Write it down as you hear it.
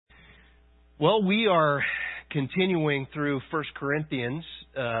Well, we are continuing through 1 Corinthians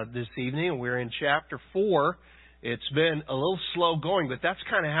this evening. We're in chapter 4. It's been a little slow going, but that's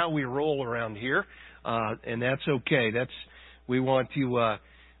kind of how we roll around here, and that's okay. We want to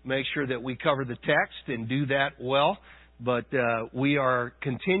make sure that we cover the text and do that well, but we are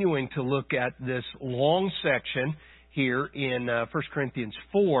continuing to look at this long section here in 1 Corinthians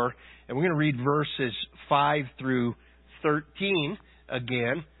 4, and we're going to read verses 5 through 13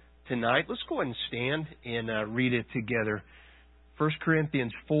 again tonight. Let's go ahead and stand and read it together. 1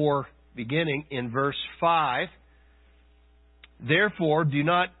 Corinthians 4, beginning in verse 5. Therefore, do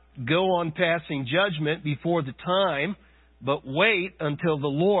not go on passing judgment before the time, but wait until the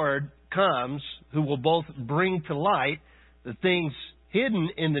Lord comes, who will both bring to light the things hidden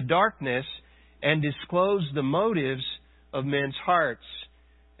in the darkness and disclose the motives of men's hearts.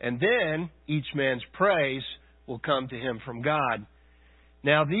 And then each man's praise will come to him from God.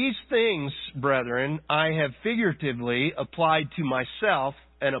 Now these things, brethren, I have figuratively applied to myself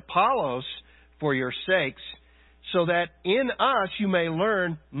and Apollos for your sakes, so that in us you may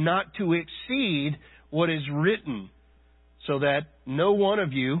learn not to exceed what is written, so that no one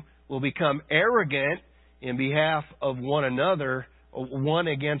of you will become arrogant in behalf of one another, one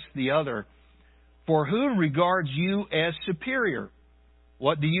against the other. For who regards you as superior?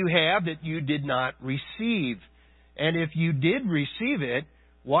 What do you have that you did not receive? And if you did receive it,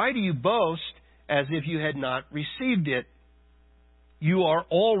 why do you boast as if you had not received it? You are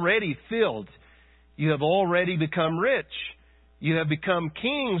already filled. You have already become rich. You have become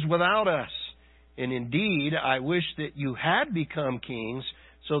kings without us. And indeed, I wish that you had become kings,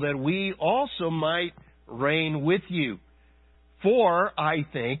 so that we also might reign with you. For, I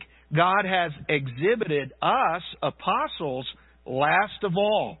think, God has exhibited us, apostles, last of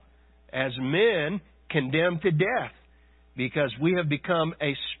all, as men condemned to death, because we have become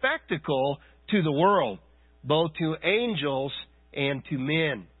a spectacle to the world, both to angels and to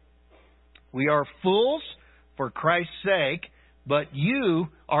men. We are fools for Christ's sake, but you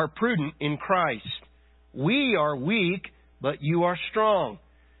are prudent in Christ. We are weak, but you are strong.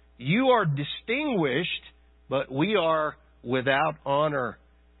 You are distinguished, but we are without honor.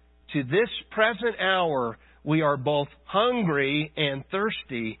 To this present hour, we are both hungry and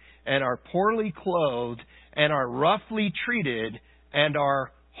thirsty, and are poorly clothed, and are roughly treated, and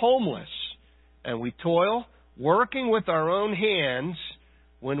are homeless. And we toil, working with our own hands.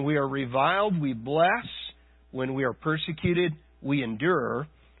 When we are reviled, we bless. When we are persecuted, we endure.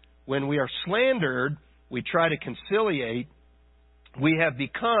 When we are slandered, we try to conciliate. We have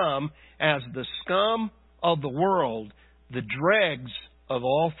become as the scum of the world, the dregs of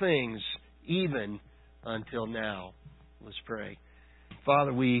all things, even until now. Let's pray.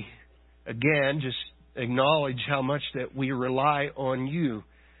 Father, we again just acknowledge how much that we rely on you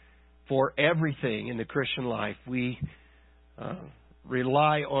for everything in the Christian life. We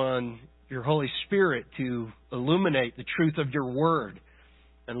rely on your Holy Spirit to illuminate the truth of your word.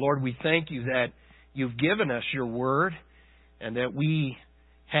 And Lord, we thank you that you've given us your word and that we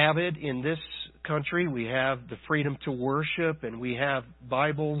have it in this country. We have the freedom to worship, and we have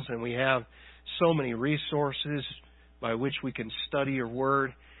Bibles, and we have so many resources by which we can study your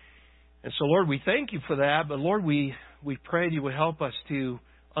word. And so, Lord, we thank you for that. But, Lord, we pray that you would help us to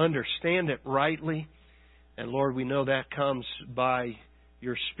understand it rightly. And, Lord, we know that comes by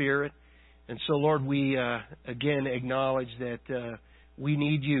your Spirit. And so, Lord, we again acknowledge that we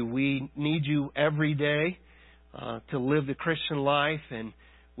need you. We need you every day to live the Christian life. And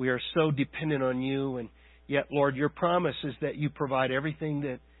we are so dependent on you. And yet, Lord, your promise is that you provide everything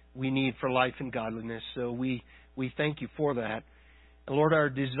that we need for life and godliness. So we thank you for that. And Lord, our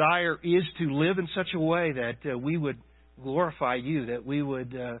desire is to live in such a way that we would glorify you, that we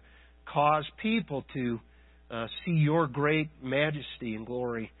would cause people to see your great majesty and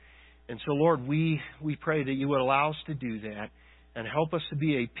glory. And so, Lord, we pray that you would allow us to do that and help us to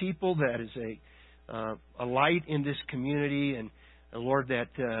be a people that is a light in this community. And Lord,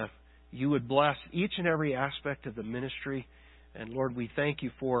 that you would bless each and every aspect of the ministry. And Lord, we thank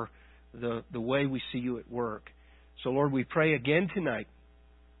you for the way we see you at work. So, Lord, we pray again tonight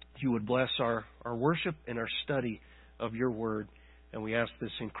you would bless our worship and our study of your word. And we ask this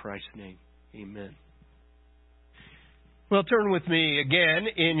in Christ's name. Amen. Well, turn with me again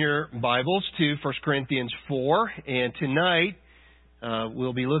in your Bibles to 1 Corinthians 4. And tonight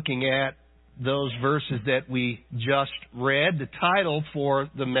we'll be looking at those verses that we just read. The title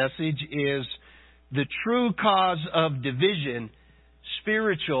for the message is The True Cause of Division,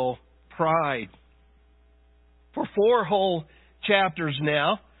 Spiritual Pride. For 4 whole chapters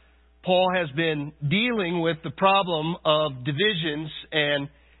now, Paul has been dealing with the problem of divisions and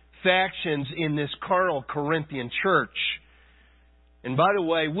factions in this carnal Corinthian church. And by the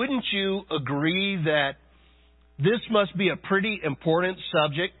way, wouldn't you agree that this must be a pretty important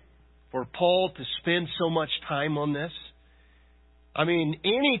subject for Paul to spend so much time on this? I mean,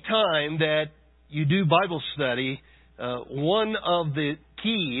 any time that you do Bible study, one of the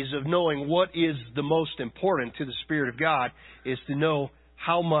keys of knowing what is the most important to the Spirit of God is to know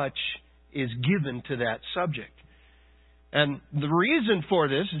how much is given to that subject. And the reason for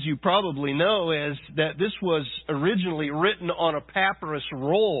this, as you probably know, is that this was originally written on a papyrus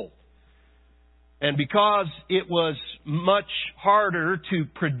roll. And because it was much harder to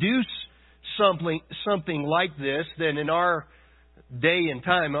produce something like this than in our day and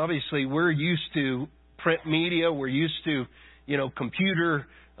time, obviously we're used to print media, we're used to, computer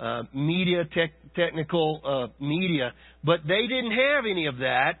media, technical media, but they didn't have any of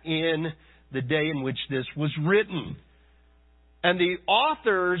that in the day in which this was written. And the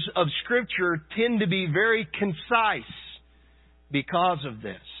authors of Scripture tend to be very concise because of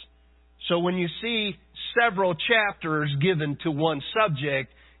this. So when you see several chapters given to one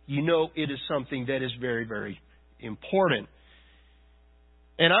subject, you know it is something that is very, very important.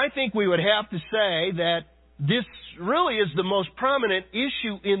 And I think we would have to say that this really is the most prominent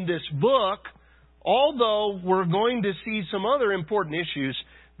issue in this book, although we're going to see some other important issues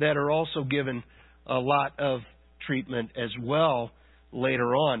that are also given a lot of treatment as well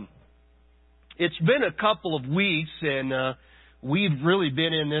later on. It's been a couple of weeks, and we've really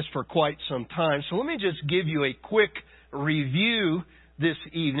been in this for quite some time. So let me just give you a quick review this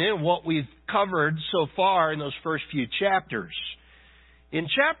evening of what we've covered so far in those first few chapters. In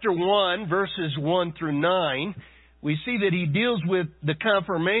chapter 1, verses 1 through 9, we see that he deals with the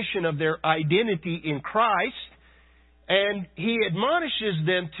confirmation of their identity in Christ, and he admonishes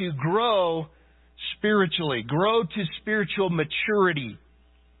them to grow spiritually, grow to spiritual maturity.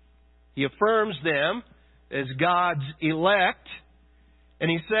 He affirms them as God's elect, and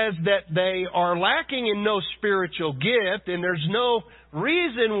he says that they are lacking in no spiritual gift, and there's no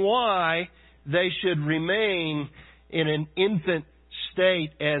reason why they should remain in an infant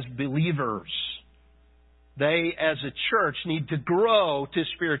state as believers. They, as a church, need to grow to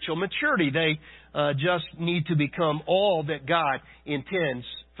spiritual maturity. They just need to become all that God intends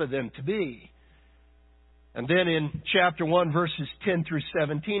for them to be. And then in chapter 1, verses 10 through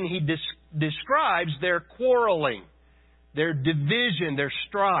 17, he describes their quarreling, their division, their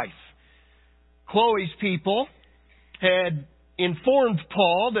strife. Chloe's people had informed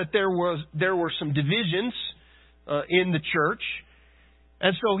Paul that there were some divisions in the church.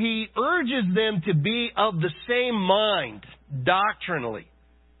 And so he urges them to be of the same mind doctrinally.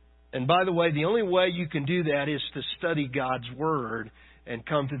 And by the way, the only way you can do that is to study God's Word and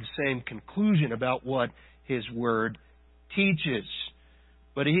come to the same conclusion about what His Word teaches.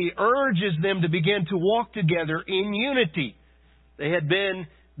 But he urges them to begin to walk together in unity. They had been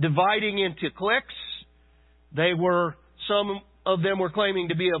dividing into cliques. Some of them were claiming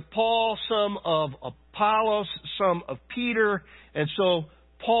to be of Paul, some of Apollos, some of Peter. And so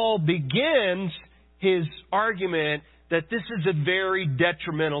Paul begins his argument that this is a very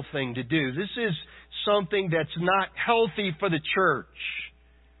detrimental thing to do. This is something that's not healthy for the church.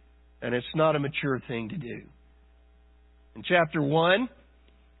 And it's not a mature thing to do. In chapter 1,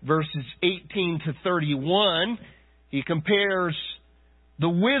 verses 18 to 31, he compares the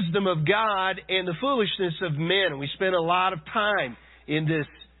wisdom of God and the foolishness of men. We spent a lot of time in this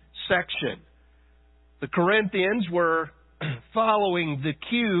section. The Corinthians were following the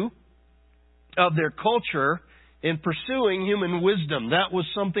cue of their culture in pursuing human wisdom. That was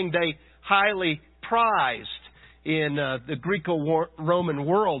something they highly prized in the Greco-Roman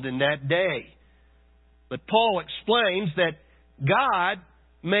world in that day. But Paul explains that God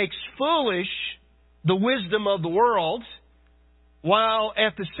makes foolish the wisdom of the world, while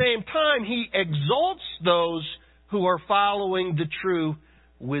at the same time He exalts those who are following the true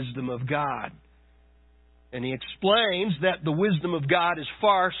wisdom of God. And he explains that the wisdom of God is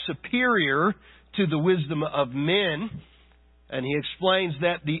far superior to the wisdom of men. And he explains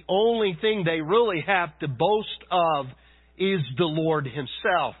that the only thing they really have to boast of is the Lord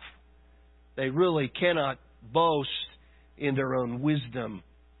Himself. They really cannot boast in their own wisdom.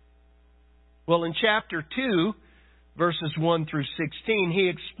 Well, in chapter 2, verses 1 through 16, he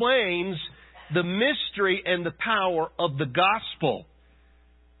explains the mystery and the power of the gospel.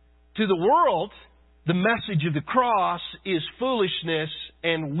 To the world, the message of the cross is foolishness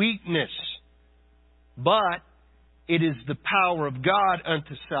and weakness. But it is the power of God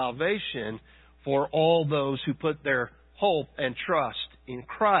unto salvation for all those who put their hope and trust in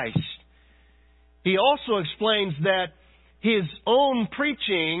Christ. He also explains that his own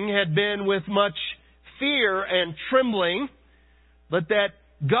preaching had been with much fear and trembling, but that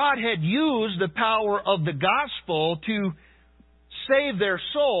God had used the power of the gospel to save their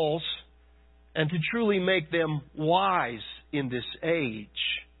souls and to truly make them wise in this age.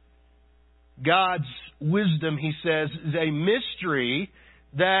 God's wisdom, he says, is a mystery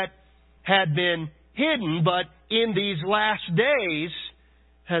that had been hidden, but in these last days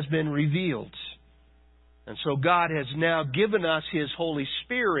has been revealed. And so God has now given us His Holy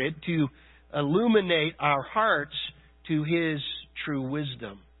Spirit to illuminate our hearts to His true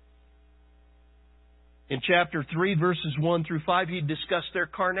wisdom. In chapter 3, verses 1 through 5, he discussed their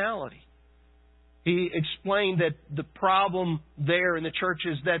carnality. He explained that the problem there in the church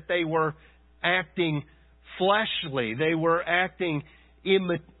is that they were acting fleshly. They were acting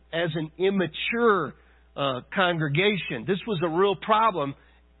as an immature congregation. This was a real problem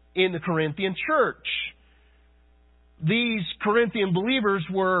in the Corinthian church. These Corinthian believers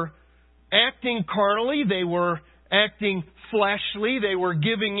were acting carnally. They were acting fleshly. They were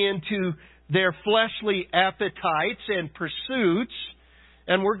giving in to their fleshly appetites and pursuits.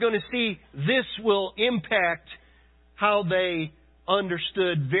 And we're going to see this will impact how they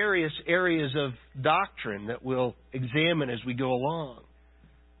understood various areas of doctrine that we'll examine as we go along.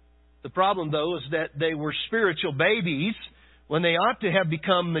 The problem, though, is that they were spiritual babies when they ought to have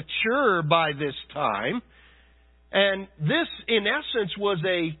become mature by this time. And this, in essence, was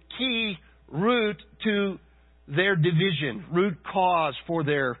a key root to their division, root cause for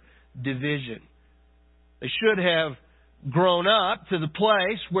their division. They should have grown up to the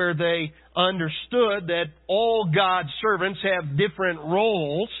place where they understood that all God's servants have different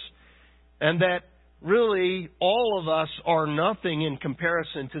roles and that really all of us are nothing in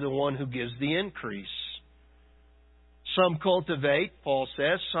comparison to the one who gives the increase. Some cultivate, Paul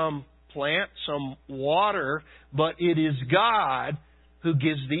says, some plant, some water, but it is God who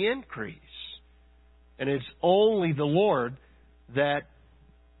gives the increase. And it's only the Lord that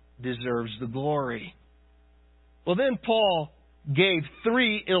deserves the glory. Well, then Paul gave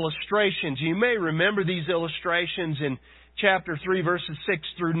 3 illustrations. You may remember these illustrations in chapter 3, verses 6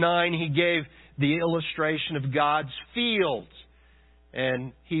 through 9. He gave the illustration of God's fields.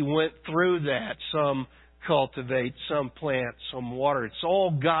 And he went through that. Some cultivate, some plant, some water. It's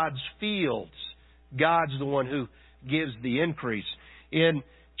all God's fields. God's the one who gives the increase. In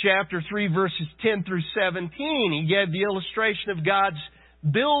chapter 3, verses 10 through 17, he gave the illustration of God's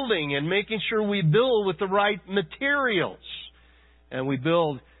building and making sure we build with the right materials. And we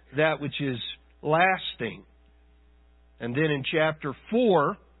build that which is lasting. And then in chapter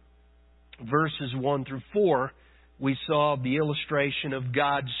 4, verses 1 through 4, we saw the illustration of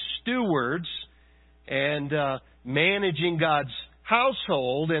God's stewards and managing God's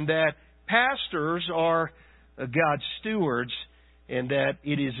household, and that pastors are God's stewards, and that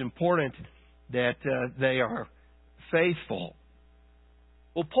it is important that they are faithful.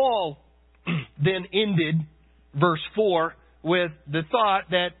 Well, Paul then ended verse 4 with the thought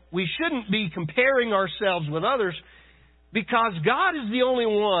that we shouldn't be comparing ourselves with others because God is the only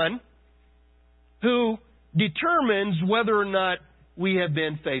one who determines whether or not we have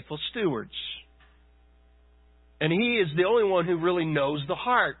been faithful stewards. And He is the only one who really knows the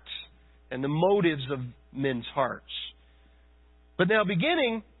heart and the motives of men's hearts. But now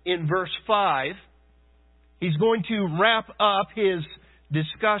beginning in verse 5, he's going to wrap up his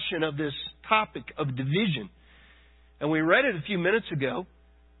discussion of this topic of division. And we read it a few minutes ago,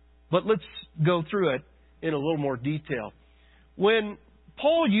 but let's go through it in a little more detail. When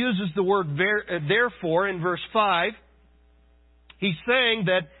Paul uses the word therefore in verse 5, he's saying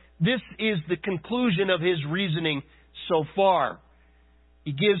that this is the conclusion of his reasoning so far.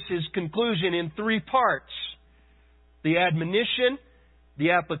 He gives his conclusion in 3 parts: the admonition,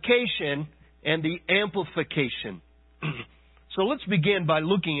 the application, and the amplification. So let's begin by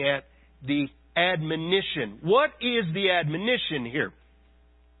looking at the admonition. What is the admonition here?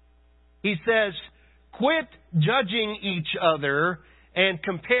 He says, quit judging each other and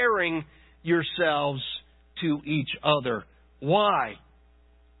comparing yourselves to each other. Why?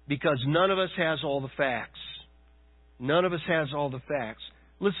 Because none of us has all the facts. None of us has all the facts.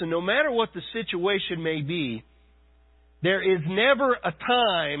 Listen, no matter what the situation may be, there is never a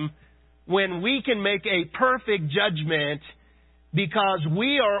time when we can make a perfect judgment, because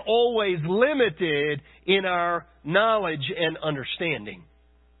we are always limited in our knowledge and understanding.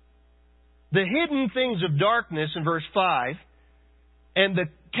 The hidden things of darkness in verse 5 and the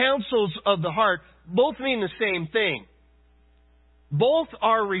counsels of the heart both mean the same thing. Both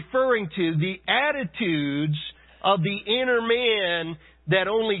are referring to the attitudes of the inner man that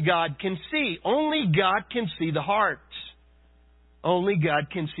only God can see. Only God can see the heart. Only God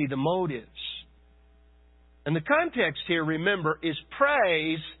can see the motives. And the context here, remember, is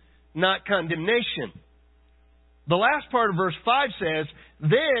praise, not condemnation. The last part of verse 5 says,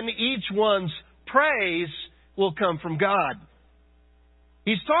 then each one's praise will come from God.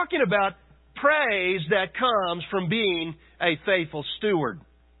 He's talking about praise that comes from being a faithful steward.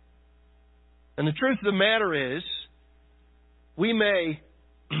 And the truth of the matter is, we may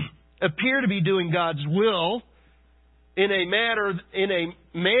appear to be doing God's will in a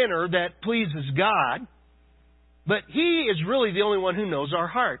manner that pleases God, but He is really the only one who knows our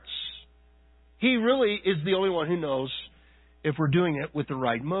hearts. He really is the only one who knows if we're doing it with the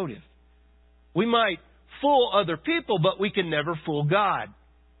right motive. We might fool other people, but we can never fool God.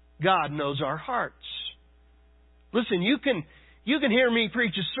 God knows our hearts. Listen, you can hear me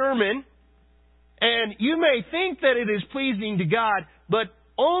preach a sermon, and you may think that it is pleasing to God, but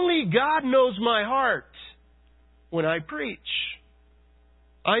only God knows my heart when I preach.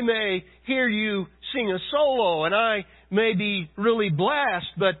 I may hear you sing a solo, and I may be really blessed,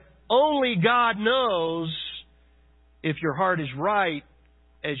 but only God knows if your heart is right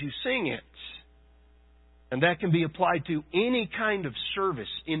as you sing it. And that can be applied to any kind of service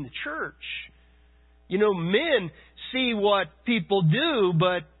in the church. You know, men see what people do,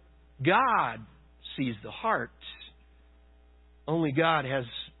 but God sees the heart. Only God has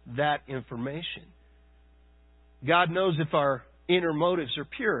that information. God knows if our inner motives are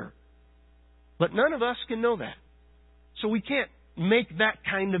pure. But none of us can know that. So we can't make that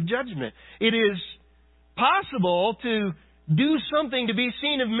kind of judgment. It is possible to do something to be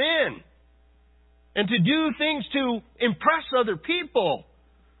seen of men and to do things to impress other people,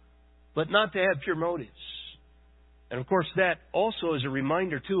 but not to have pure motives. And of course, that also is a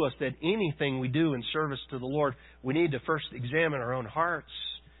reminder to us that anything we do in service to the Lord, we need to first examine our own hearts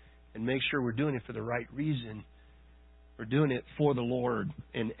and make sure we're doing it for the right reason. We're doing it for the Lord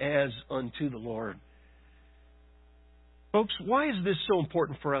and as unto the Lord. Folks, why is this so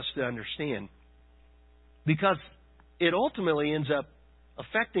important for us to understand? Because it ultimately ends up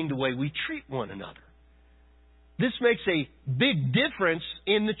affecting the way we treat one another. This makes a big difference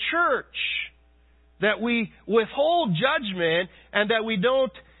in the church. That we withhold judgment and that we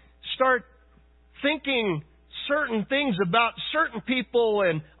don't start thinking certain things about certain people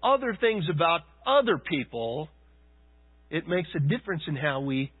and other things about other people. It makes a difference in how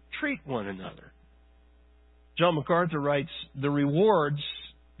we treat one another. John MacArthur writes, the rewards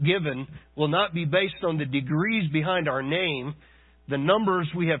given will not be based on the degrees behind our name, the numbers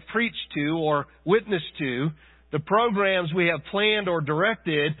we have preached to or witnessed to, the programs we have planned or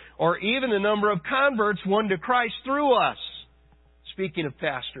directed, or even the number of converts won to Christ through us. Speaking of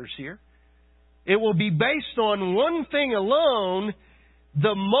pastors here. It will be based on one thing alone,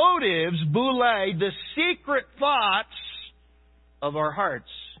 the motives, boule, the secret thoughts of our hearts.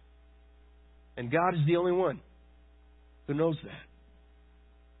 And God is the only one who knows that.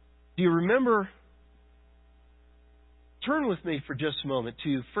 Do you remember? Turn with me for just a moment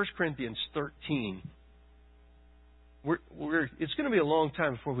to 1 Corinthians 13. It's going to be a long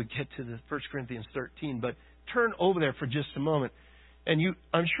time before we get to the 1 Corinthians 13, but turn over there for just a moment. And you,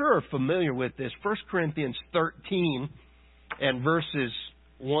 I'm sure, are familiar with this. 1 Corinthians 13 and verses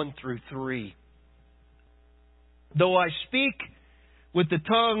 1 through 3. Though I speak with the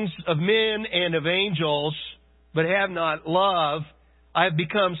tongues of men and of angels, but have not love, I have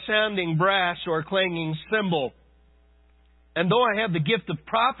become sounding brass or a clanging cymbal. And though I have the gift of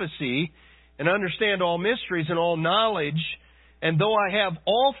prophecy and understand all mysteries and all knowledge, and though I have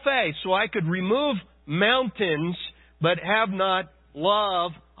all faith so I could remove mountains, but have not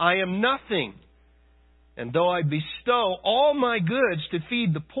love, I am nothing. And though I bestow all my goods to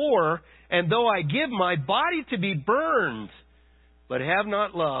feed the poor, and though I give my body to be burned, but have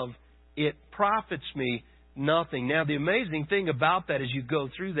not love, it profits me nothing. Now, the amazing thing about that as you go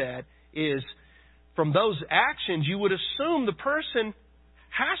through that is from those actions, you would assume the person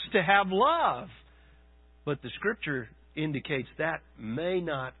has to have love. But the Scripture indicates that may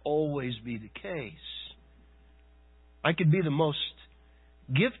not always be the case. I could be the most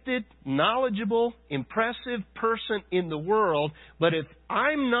gifted, knowledgeable, impressive person in the world, but if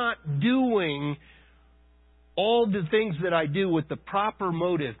I'm not doing all the things that I do with the proper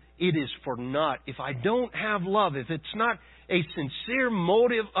motive, it is for naught. If I don't have love, if it's not a sincere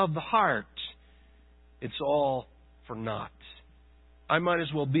motive of the heart, it's all for naught. I might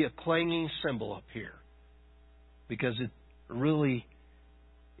as well be a clanging cymbal up here because it really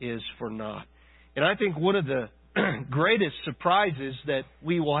is for naught. And I think one of the greatest surprises that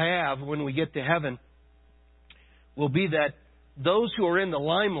we will have when we get to heaven will be that those who are in the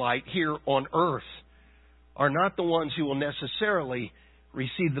limelight here on earth are not the ones who will necessarily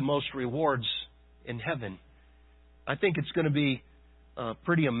receive the most rewards in heaven. I think it's going to be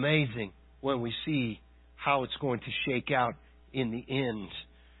pretty amazing when we see how it's going to shake out in the end.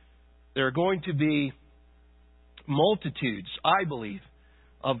 There are going to be multitudes, I believe,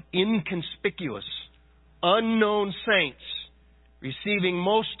 of inconspicuous, unknown saints receiving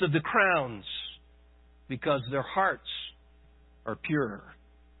most of the crowns because their hearts are pure.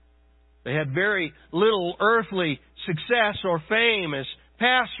 They had very little earthly success or fame as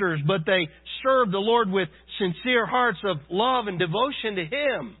pastors, but they served the Lord with sincere hearts of love and devotion to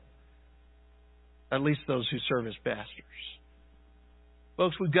Him. At least those who serve as pastors.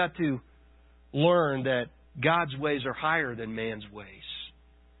 Folks, we've got to learn that God's ways are higher than man's ways.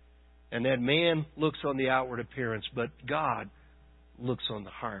 And that man looks on the outward appearance, but God looks on the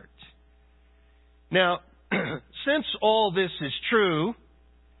heart. Now, since all this is true,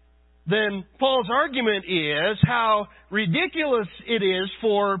 then Paul's argument is how ridiculous it is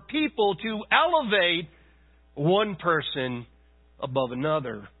for people to elevate one person above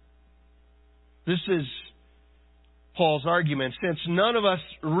another. This is Paul's argument. Since none of us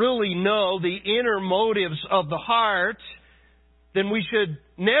really know the inner motives of the heart, then we should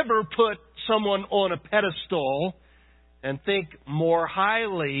never put someone on a pedestal and think more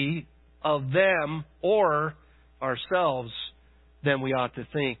highly of them or ourselves than we ought to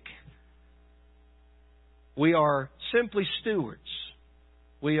think. We are simply stewards.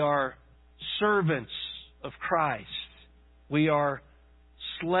 We are servants of Christ. We are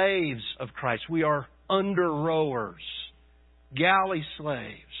slaves of Christ. We are under-rowers, galley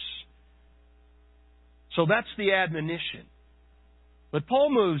slaves. So that's the admonition. But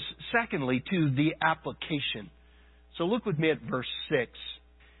Paul moves, secondly, to the application. So look with me at verse 6.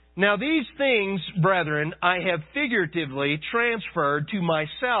 Now these things, brethren, I have figuratively transferred to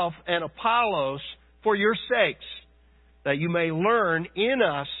myself and Apollos for your sakes, that you may learn in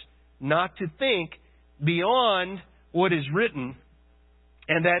us not to think beyond what is written,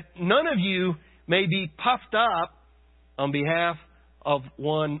 and that none of you may be puffed up on behalf of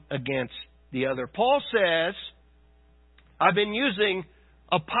one against the other. Paul says, I've been using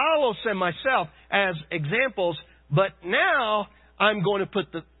Apollos and myself as examples, but now I'm going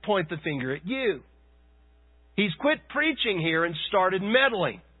to point the finger at you. He's quit preaching here and started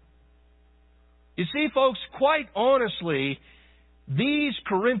meddling. You see, folks, quite honestly, these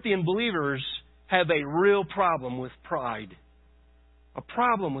Corinthian believers have a real problem with pride. A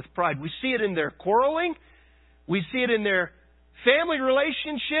problem with pride. We see it in their quarreling. We see it in their family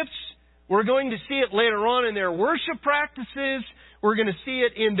relationships. We're going to see it later on in their worship practices. We're going to see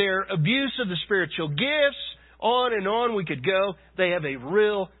it in their abuse of the spiritual gifts. On and on we could go. They have a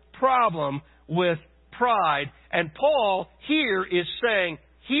real problem with pride. And Paul here is saying,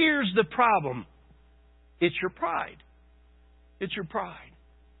 here's the problem. It's your pride. It's your pride.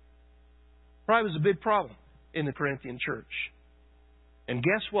 Pride was a big problem in the Corinthian church. And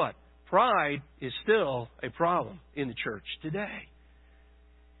guess what? Pride is still a problem in the church today.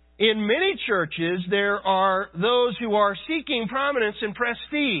 In many churches, there are those who are seeking prominence and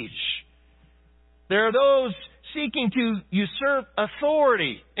prestige. There are those seeking to usurp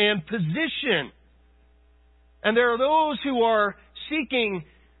authority and position. And there are those who are seeking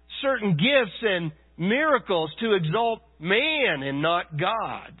certain gifts and miracles to exalt man and not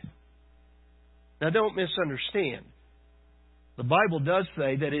God. Now don't misunderstand. The Bible does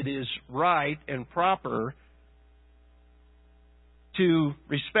say that it is right and proper to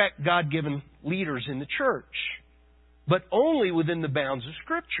respect God-given leaders in the church, but only within the bounds of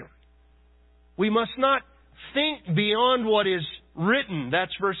Scripture. We must not think beyond what is written.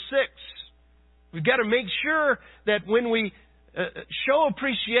 That's verse 6. We've got to make sure that when we show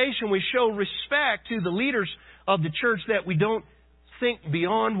appreciation, we show respect to the leaders of the church, that we don't think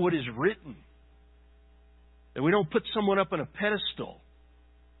beyond what is written. That we don't put someone up on a pedestal.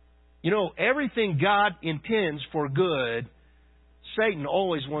 You know, everything God intends for good, Satan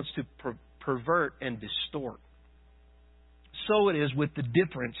always wants to pervert and distort. So it is with the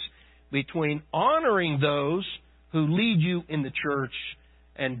difference between honoring those who lead you in the church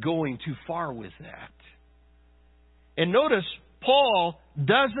and going too far with that. And notice, Paul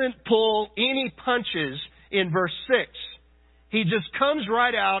doesn't pull any punches in verse 6. He just comes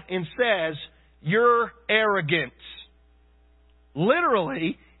right out and says, you're arrogant.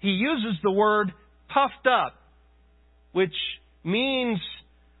 Literally, he uses the word puffed up, which means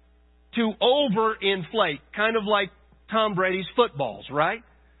to overinflate, kind of like Tom Brady's footballs, right?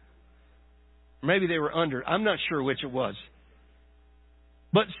 Maybe they were under. I'm not sure which it was.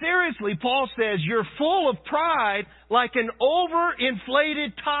 But seriously, Paul says, you're full of pride like an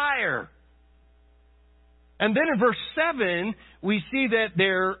overinflated tire. And then in verse 7, we see that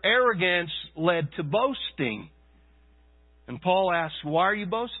their arrogance led to boasting. And Paul asks, why are you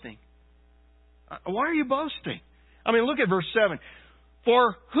boasting? Why are you boasting? I mean, look at verse 7.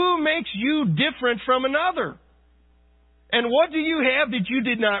 For who makes you different from another? And what do you have that you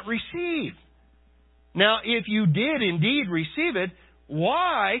did not receive? Now, if you did indeed receive it,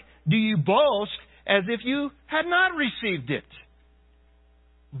 why do you boast as if you had not received it?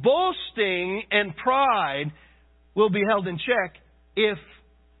 Boasting and pride will be held in check if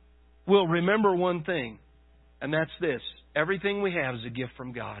we'll remember one thing, and that's this. Everything we have is a gift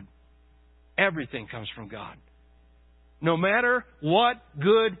from God. Everything comes from God. No matter what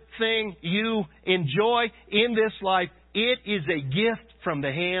good thing you enjoy in this life, it is a gift from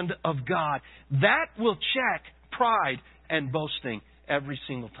the hand of God. That will check pride and boasting every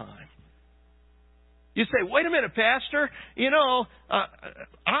single time. You say, wait a minute, Pastor,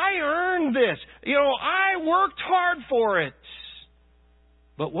 I earned this. I worked hard for it.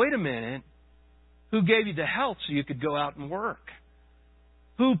 But wait a minute. Who gave you the health so you could go out and work?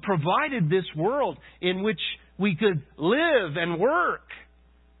 Who provided this world in which we could live and work?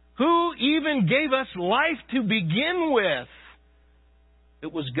 Who even gave us life to begin with?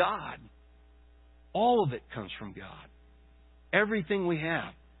 It was God. All of it comes from God. Everything we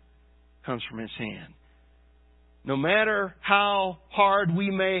have comes from His hand. No matter how hard we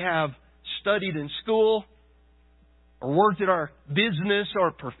may have studied in school or worked at our business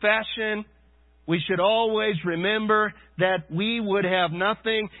or profession, we should always remember that we would have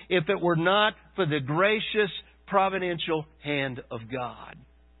nothing if it were not for the gracious, providential hand of God.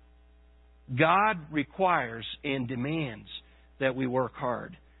 God requires and demands that we work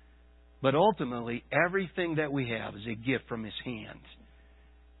hard. But ultimately, everything that we have is a gift from His hand.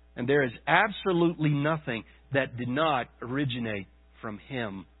 And there is absolutely nothing that did not originate from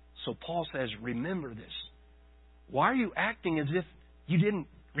Him. So Paul says, remember this. Why are you acting as if you didn't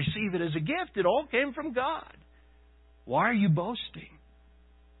receive it as a gift? It all came from God. Why are you boasting?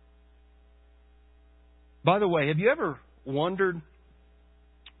 By the way, have you ever wondered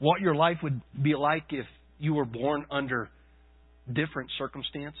what your life would be like if you were born under different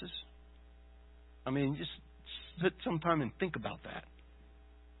circumstances? I mean, just sit sometime and think about that.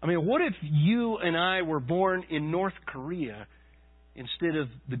 I mean, what if you and I were born in North Korea instead of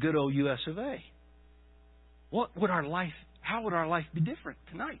the good old US of A? How would our life be different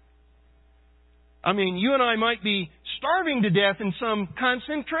tonight? I mean, you and I might be starving to death in some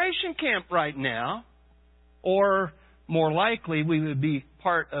concentration camp right now. Or, more likely, we would be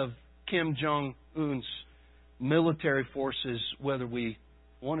part of Kim Jong-un's military forces, whether we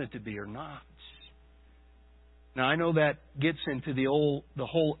wanted to be or not. Now, I know that gets into the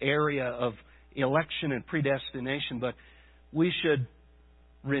whole area of election and predestination, but we should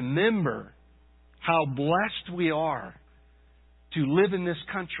remember how blessed we are to live in this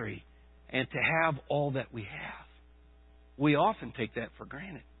country and to have all that we have. We often take that for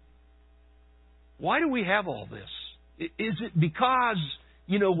granted. Why do we have all this? Is it because,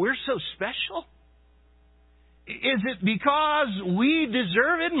 we're so special? Is it because we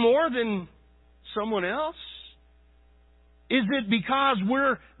deserve it more than someone else? Is it because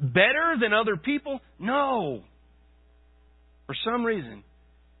we're better than other people? No. For some reason,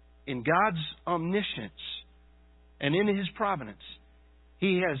 in God's omniscience and in His providence,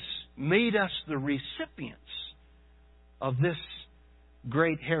 He has made us the recipients of this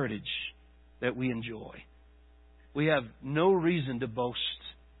great heritage that we enjoy. We have no reason to boast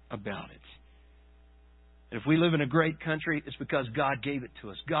about it. If we live in a great country, it's because God gave it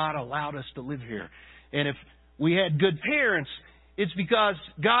to us. God allowed us to live here. And if we had good parents, it's because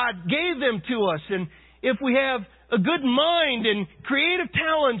God gave them to us. And if we have a good mind and creative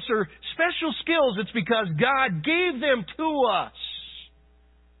talents or special skills, it's because God gave them to us.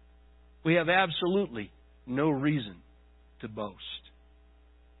 We have absolutely no reason to boast.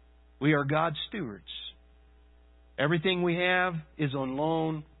 We are God's stewards. Everything we have is on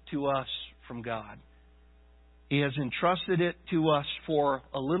loan to us from God. He has entrusted it to us for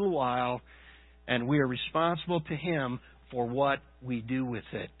a little while, and we are responsible to Him for what we do with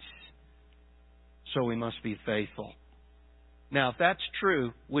it. So we must be faithful. Now, if that's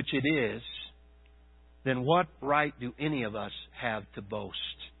true, which it is, then what right do any of us have to boast?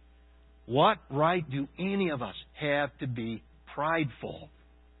 What right do any of us have to be prideful?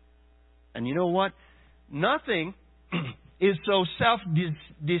 And you know what? Nothing is so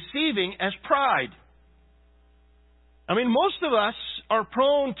self-deceiving as pride. I mean, most of us are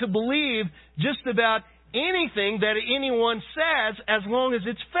prone to believe just about anything that anyone says as long as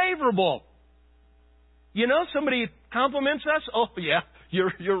it's favorable. Somebody compliments us. Oh, yeah,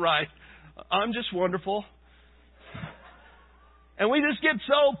 you're right. I'm just wonderful. And we just get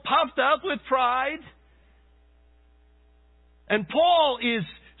so puffed up with pride. And Paul is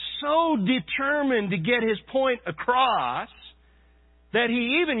so determined to get his point across that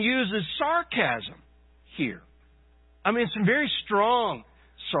he even uses sarcasm here. I mean, it's some very strong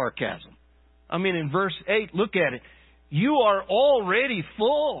sarcasm. I mean, in verse 8, look at it. You are already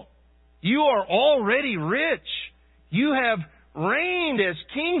full. You are already rich. You have reigned as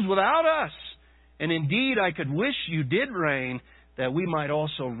kings without us. And indeed, I could wish you did reign, that we might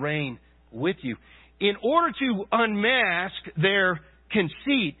also reign with you. In order to unmask their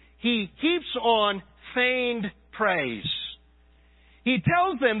conceit, he heaps on feigned praise. He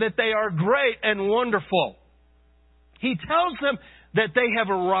tells them that they are great and wonderful. He tells them that they have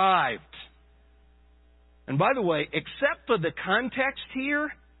arrived. And by the way, except for the context here,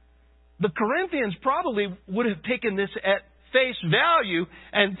 the Corinthians probably would have taken this at face value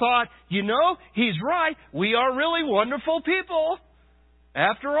and thought, you know, he's right. We are really wonderful people.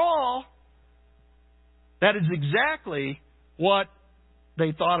 After all, that is exactly what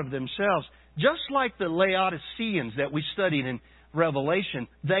they thought of themselves. Just like the Laodiceans that we studied in Revelation,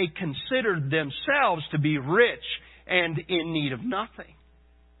 they considered themselves to be rich and in need of nothing.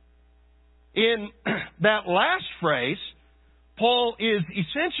 In that last phrase, Paul is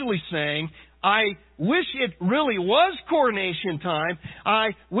essentially saying, I wish it really was coronation time. I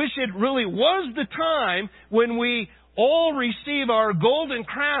wish it really was the time when we all receive our golden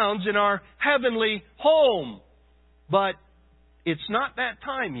crowns in our heavenly home. But it's not that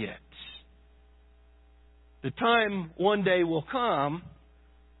time yet. The time one day will come,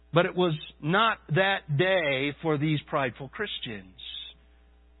 but it was not that day for these prideful Christians.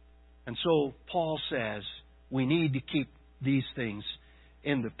 And so Paul says we need to keep these things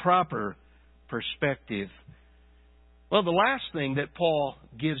in the proper perspective. Well, the last thing that Paul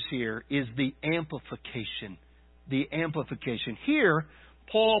gives here is the amplification. The amplification. Here,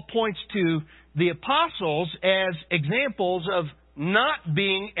 Paul points to the apostles as examples of not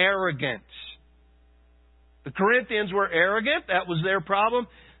being arrogant. The Corinthians were arrogant. That was their problem.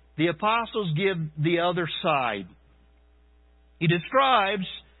 The apostles give the other side. He describes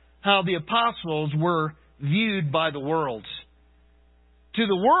how the apostles were viewed by the world. To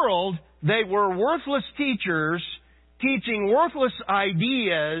the world, they were worthless teachers teaching worthless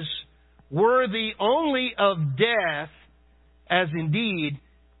ideas worthy only of death, as indeed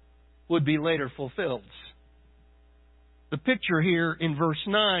would be later fulfilled. The picture here in verse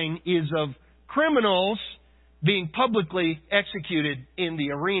 9 is of criminals being publicly executed in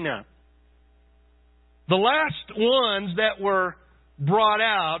the arena. The last ones that were brought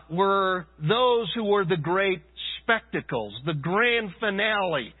out were those who were the great spectacles, the grand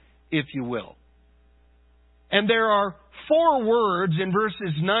finale, if you will. And there are 4 words in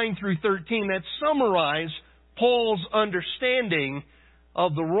verses 9 through 13 that summarize Paul's understanding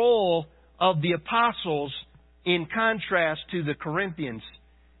of the role of the apostles in contrast to the Corinthians'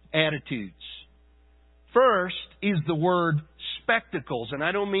 attitudes. First is the word spectacles, and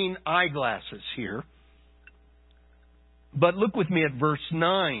I don't mean eyeglasses here. But look with me at verse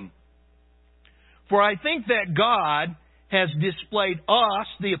 9. For I think that God has displayed us,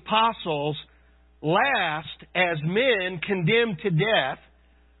 the apostles, last as men condemned to death,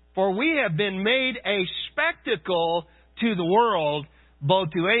 for we have been made a spectacle to the world, both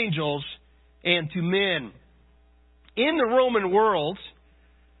to angels and to men. In the Roman world,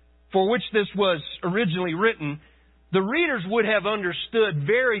 for which this was originally written, the readers would have understood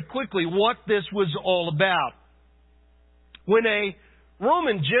very quickly what this was all about. When a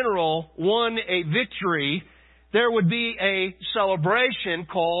Roman general won a victory, there would be a celebration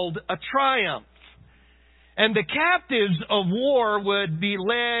called a triumph. And the captives of war would be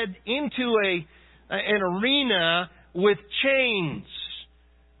led into an arena with chains.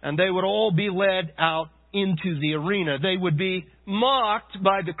 And they would all be led out into the arena. They would be mocked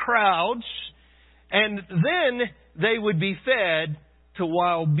by the crowds, and then they would be fed to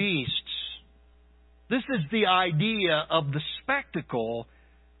wild beasts. This is the idea of the spectacle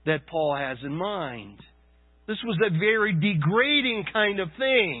that Paul has in mind. This was a very degrading kind of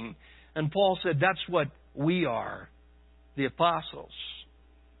thing. And Paul said that's what we are, the apostles.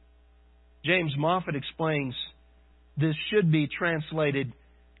 James Moffat explains this should be translated,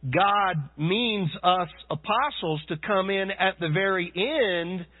 God means us apostles to come in at the very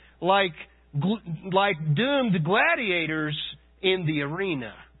end like doomed gladiators in the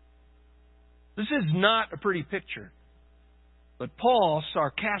arena. This is not a pretty picture. But Paul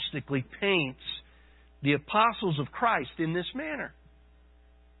sarcastically paints the apostles of Christ in this manner.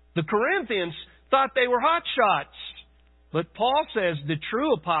 The Corinthians thought they were hotshots. But Paul says the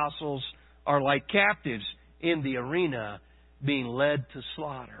true apostles are like captives in the arena, being led to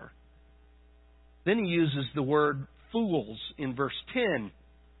slaughter. Then he uses the word fools in verse 10.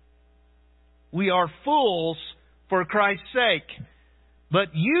 We are fools for Christ's sake, but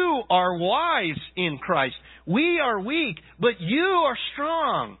you are wise in Christ. We are weak, but you are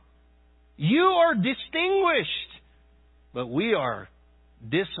strong. You are distinguished, but we are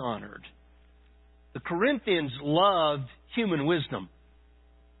dishonored. The Corinthians loved human wisdom.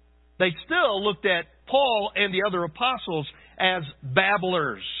 They still looked at Paul and the other apostles as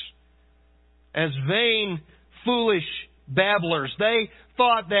babblers, as vain, foolish babblers. They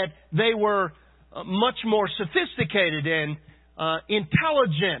thought that they were much more sophisticated and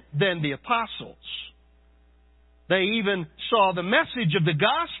intelligent than the apostles. They even saw the message of the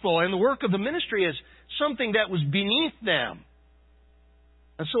gospel and the work of the ministry as something that was beneath them.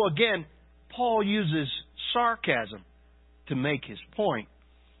 And so again, Paul uses sarcasm to make his point.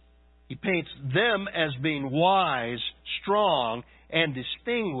 He paints them as being wise, strong, and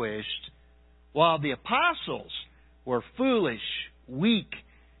distinguished, while the apostles were foolish, weak,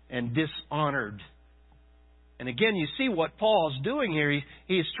 and dishonored. And again, you see what Paul's doing here.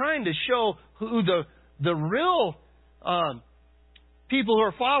 He is trying to show who the real people who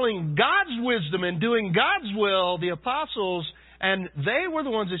are following God's wisdom and doing God's will, the apostles, and they were the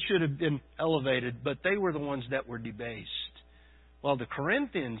ones that should have been elevated, but they were the ones that were debased. While the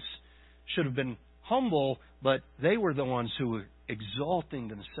Corinthians should have been humble, but they were the ones who were exalting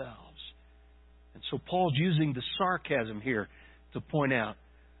themselves. And so Paul's using the sarcasm here to point out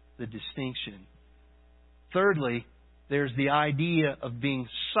the distinction. Thirdly, there's the idea of being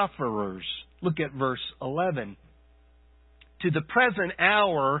sufferers. Look at verse 11. To the present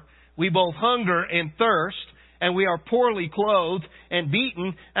hour, we both hunger and thirst, and we are poorly clothed and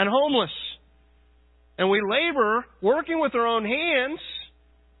beaten and homeless. And we labor, working with our own hands.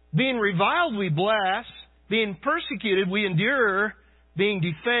 Being reviled, we bless. Being persecuted, we endure. Being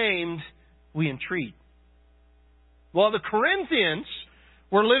defamed, we entreat. While the Corinthians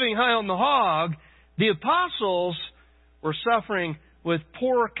were living high on the hog, the apostles were suffering with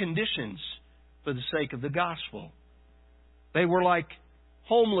poor conditions for the sake of the gospel. They were like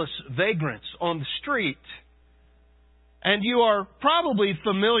homeless vagrants on the street. And you are probably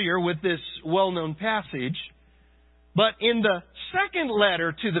familiar with this well-known passage. But in the second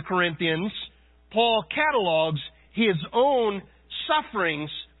letter to the Corinthians, Paul catalogs his own sufferings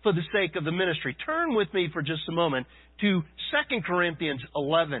for the sake of the ministry. Turn with me for just a moment to 2 Corinthians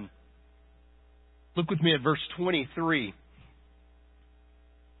 11. Look with me at verse 23.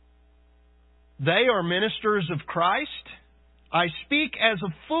 They are ministers of Christ. I speak as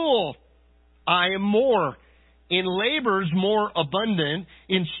a fool. I am more. In labors more abundant,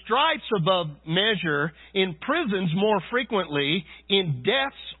 in stripes above measure, in prisons more frequently, in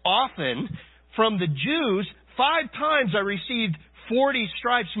deaths often. From the Jews, 5 times I received 40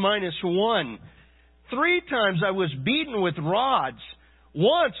 stripes minus 1. 3 times I was beaten with rods.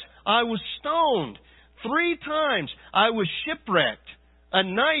 Once I was stoned. 3 times I was shipwrecked. A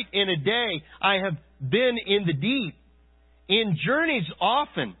night and a day I have been in the deep. In journeys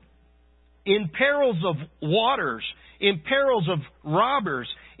often. In perils of waters, in perils of robbers,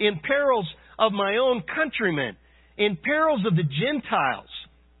 in perils of my own countrymen, in perils of the Gentiles,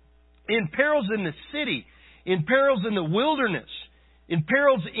 in perils in the city, in perils in the wilderness, in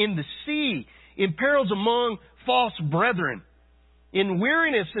perils in the sea, in perils among false brethren, in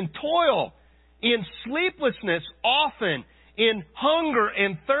weariness and toil, in sleeplessness often, in hunger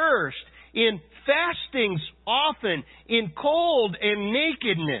and thirst, in fastings often, in cold and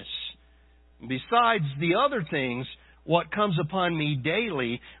nakedness. Besides the other things, what comes upon me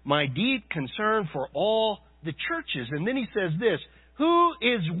daily, my deep concern for all the churches. And then he says this, who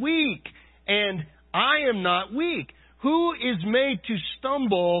is weak and I am not weak? Who is made to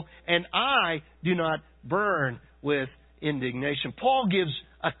stumble and I do not burn with indignation? Paul gives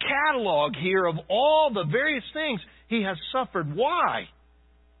a catalog here of all the various things he has suffered. Why?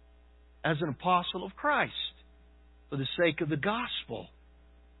 As an apostle of Christ, for the sake of the gospel.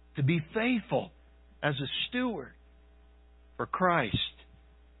 To be faithful as a steward for Christ.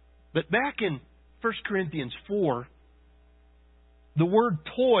 But back in 1 Corinthians 4, the word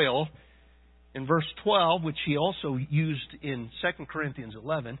toil in verse 12, which he also used in 2 Corinthians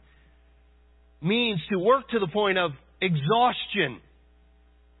 11, means to work to the point of exhaustion.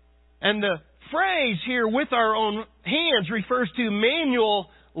 And the phrase here, with our own hands, refers to manual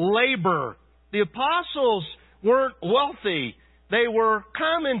labor. The apostles weren't wealthy. They were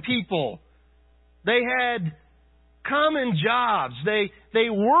common people. They had common jobs. They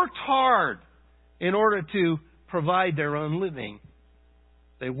worked hard in order to provide their own living.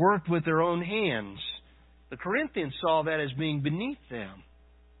 They worked with their own hands. The Corinthians saw that as being beneath them.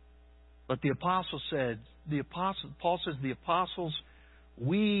 But Paul says, the apostles,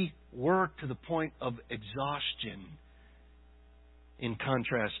 we work to the point of exhaustion in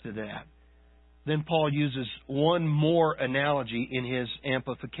contrast to that. Then Paul uses one more analogy in his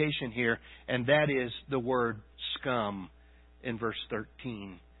amplification here, and that is the word scum in verse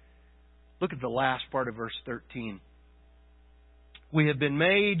 13. Look at the last part of verse 13. We have been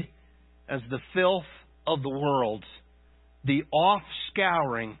made as the filth of the world, the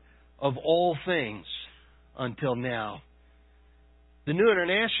offscouring of all things until now. The New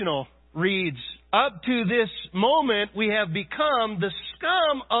International reads, up to this moment we have become the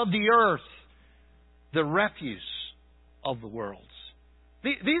scum of the earth, the refuse of the world.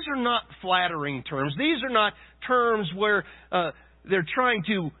 These are not flattering terms. These are not terms where they're trying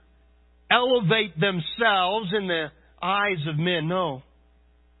to elevate themselves in the eyes of men. No.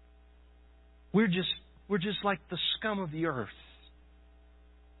 We're just like the scum of the earth.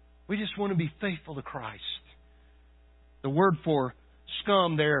 We just want to be faithful to Christ. The word for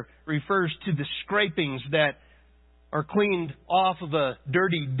scum there refers to the scrapings that are cleaned off of a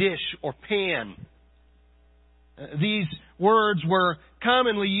dirty dish or pan. These words were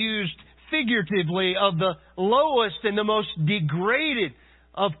commonly used figuratively of the lowest and the most degraded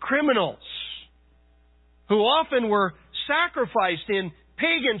of criminals, who often were sacrificed in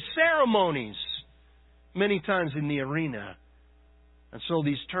pagan ceremonies, many times in the arena. And so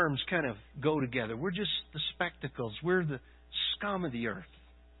these terms kind of go together. We're just the spectacles. We're the scum of the earth.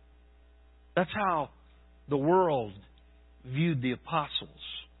 That's how the world viewed the apostles.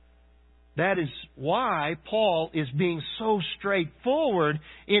 That is why Paul is being so straightforward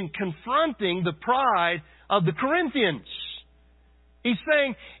in confronting the pride of the Corinthians. He's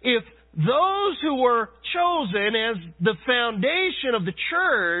saying, if those who were chosen as the foundation of the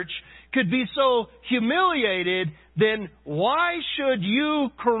church could be so humiliated, then why should you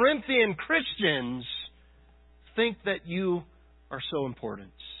Corinthian Christians think that you are so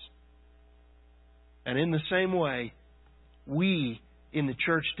important? And in the same way, we in the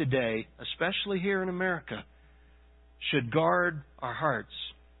church today, especially here in America, should guard our hearts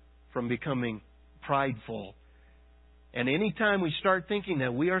from becoming prideful. And anytime we start thinking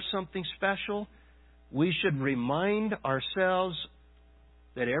that we are something special, we should remind ourselves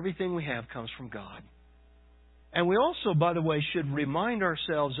that everything we have comes from God. And we also, by the way, should remind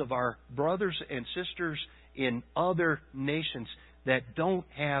ourselves of our brothers and sisters in other nations that don't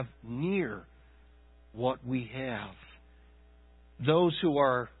have near what we have. Those who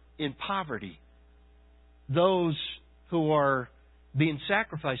are in poverty. Those who are being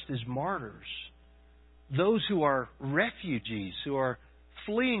sacrificed as martyrs. Those who are refugees, who are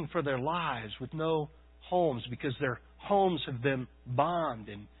fleeing for their lives with no homes because their homes have been bombed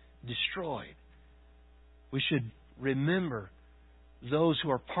and destroyed. We should remember those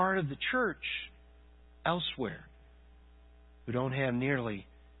who are part of the church elsewhere who don't have nearly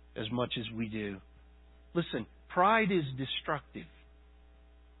as much as we do. Listen, pride is destructive.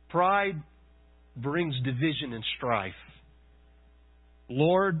 Pride brings division and strife.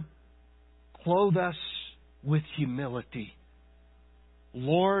 Lord, clothe us with humility.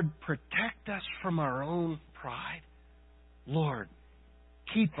 Lord, protect us from our own pride. Lord,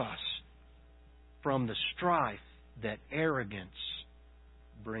 keep us from the strife that arrogance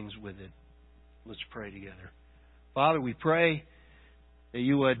brings with it. Let's pray together. Father, we pray that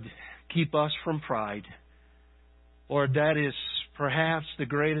you would keep us from pride. Lord, that is perhaps the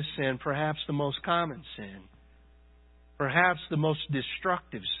greatest sin, perhaps the most common sin, perhaps the most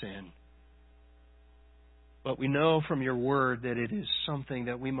destructive sin. But we know from your word that it is something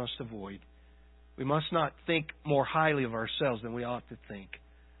that we must avoid. We must not think more highly of ourselves than we ought to think.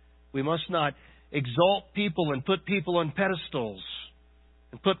 We must not exalt people and put people on pedestals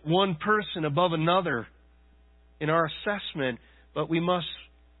and put one person above another in our assessment, but we must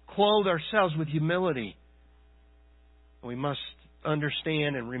clothe ourselves with humility. We must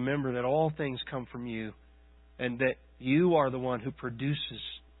understand and remember that all things come from you and that you are the one who produces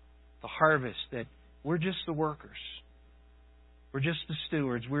the harvest, that we're just the workers. We're just the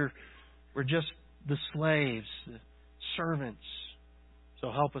stewards. We're just the slaves, the servants.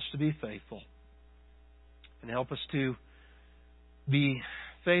 So help us to be faithful. And help us to be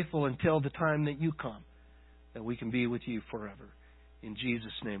faithful until the time that you come, that we can be with you forever. In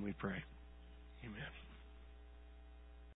Jesus' name we pray. Amen.